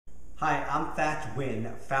Hi, I'm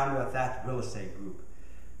Thach, founder of Thach Real Estate Group.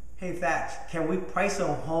 Hey Thach, can we price a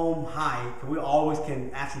home high? We always can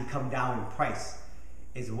actually come down in price,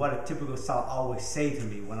 is what a typical seller always say to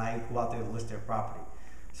me when I go out there to list their property.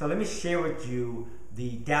 So let me share with you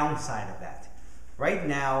the downside of that. Right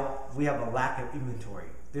now, we have a lack of inventory.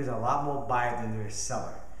 There's a lot more buyer than there is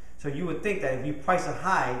seller. So you would think that if you price it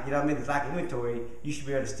high, there's lack of inventory, you should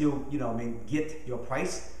be able to still, get your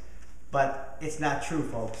price. But it's not true,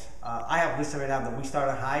 folks. I have listed right now that we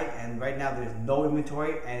started high, and right now there's no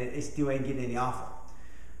inventory, and it still ain't getting any offer.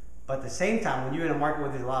 But at the same time, when you're in a market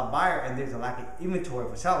where there's a lot of buyer and there's a lack of inventory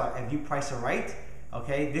for seller, and if you price it right,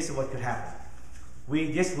 okay, this is what could happen.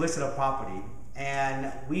 We just listed a property,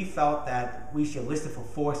 and we felt that we should list it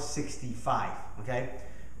for $465. Okay,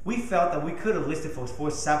 we felt that we could have listed for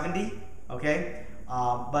 $470. Okay,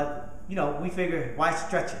 but we figured why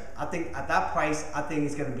stretch it? I think at that price, I think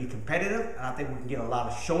it's going to be competitive, and I think we can get a lot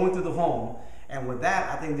of showing through the home. And with that,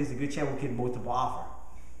 I think there's a good chance we can multiple offer.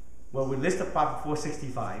 Well, we list the property for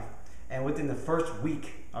 $465, and within the first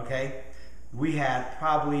week, okay, we had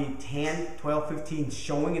probably 10, 12, 15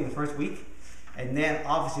 showing in the first week. And then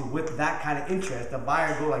obviously with that kind of interest, the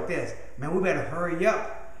buyer go like this, man, we better hurry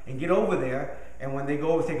up and get over there. And when they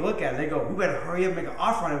go take a look at it, they go, we better hurry up and make an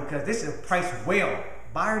offer on it because this is a price whale.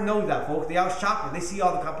 Buyer knows that, folks. They out shopping. They see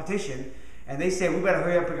all the competition, and they say, we better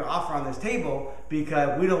hurry up and make an offer on this table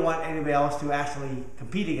because we don't want anybody else to actually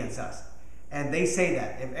compete against us. And they say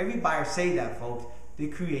that. If every buyer say that, folks, they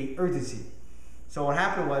create urgency. So what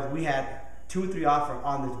happened was we had 2 or 3 offers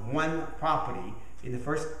on this one property in the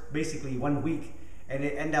first, basically 1 week, and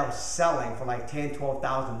it ended up selling for like 10,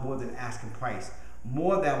 12,000 more than asking price,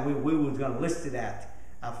 more than we were going to list it at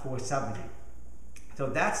 $470. So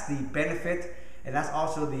that's the benefit. And that's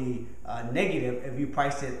also the negative. If you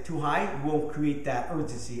price it too high, you won't create that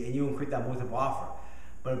urgency and you won't create that multiple offer.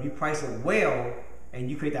 But if you price it well and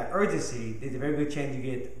you create that urgency, there's a very good chance you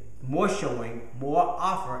get more showing, more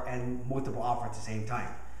offer, and multiple offer at the same time.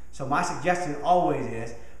 So my suggestion always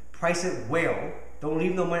is price it well. Don't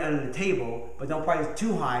leave no money under the table, but don't price it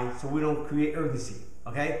too high so we don't create urgency.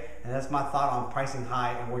 Okay? And that's my thought on pricing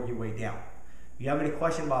high and working your way down. If you have any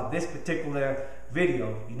question about this particular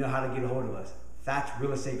video, you know how to get a hold of us.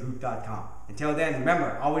 ThachRealEstateGroup.com. Until then,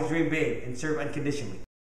 remember, always dream big and serve unconditionally.